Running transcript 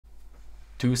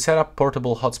To set up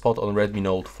portable hotspot on Redmi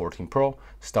Note 14 Pro,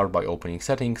 start by opening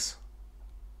settings.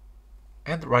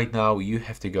 And right now you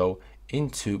have to go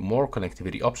into more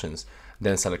connectivity options,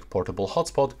 then select portable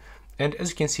hotspot. And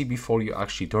as you can see, before you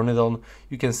actually turn it on,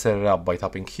 you can set it up by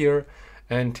tapping here,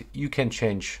 and you can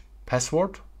change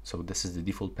password. So this is the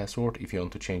default password. If you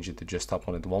want to change it, just tap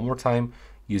on it one more time,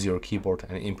 use your keyboard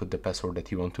and input the password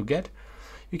that you want to get.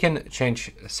 You can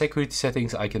change security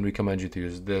settings. I can recommend you to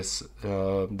use this,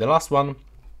 the last one.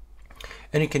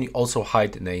 And you can also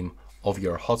hide the name of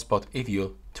your hotspot if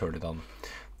you turn it on.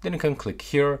 Then you can click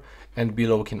here, and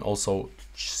below you can also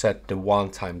set the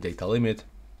one-time data limit.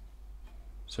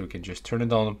 So you can just turn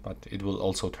it on, but it will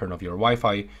also turn off your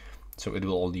Wi-Fi, so it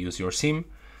will only use your SIM.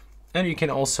 And you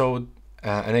can also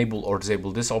enable or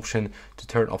disable this option to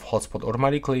turn off hotspot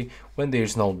automatically when there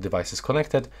is no devices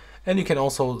connected. And you can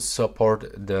also support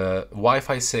the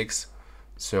Wi-Fi 6,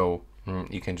 so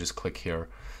you can just click here.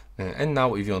 And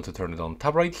now if you want to turn it on,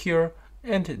 tap right here,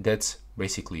 and that's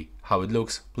basically how it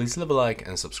looks. Please leave a like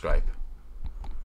and subscribe.